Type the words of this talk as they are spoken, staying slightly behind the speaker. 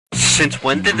Since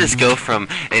when did this go from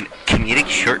a comedic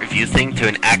short review thing to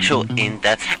an actual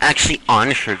in-depth, actually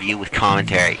honest review with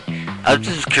commentary? This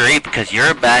is great because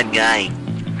you're a bad guy.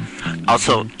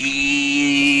 Also,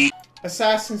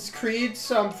 Assassin's Creed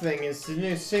something is the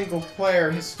new single-player,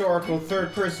 historical,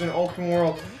 third-person,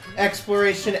 open-world,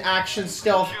 exploration, action,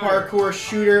 stealth, parkour,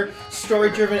 shooter,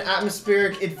 story-driven,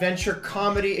 atmospheric, adventure,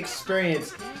 comedy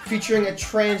experience, featuring a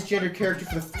transgender character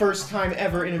for the first time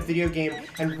ever in a video game,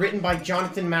 and written by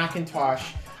Jonathan McIntosh.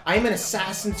 I am an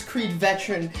Assassin's Creed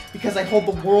veteran because I hold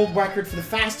the world record for the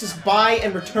fastest buy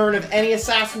and return of any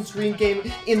Assassin's Creed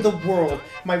game in the world.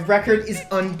 My record is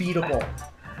unbeatable.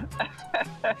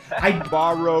 I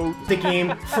borrowed the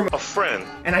game from a friend,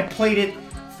 and I played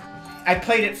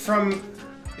it from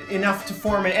enough to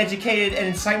form an educated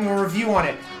and insightful review on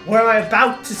it. What I'm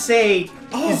about to say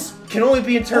can only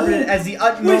be interpreted as the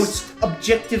utmost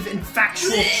objective and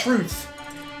factual truth.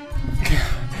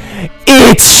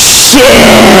 It's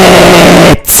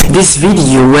shit! This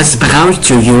video was brought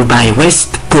to you by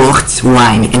Westport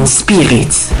Wine and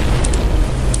Spirits.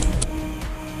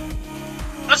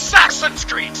 Assassin's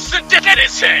Creed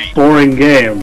Citizen! Boring game.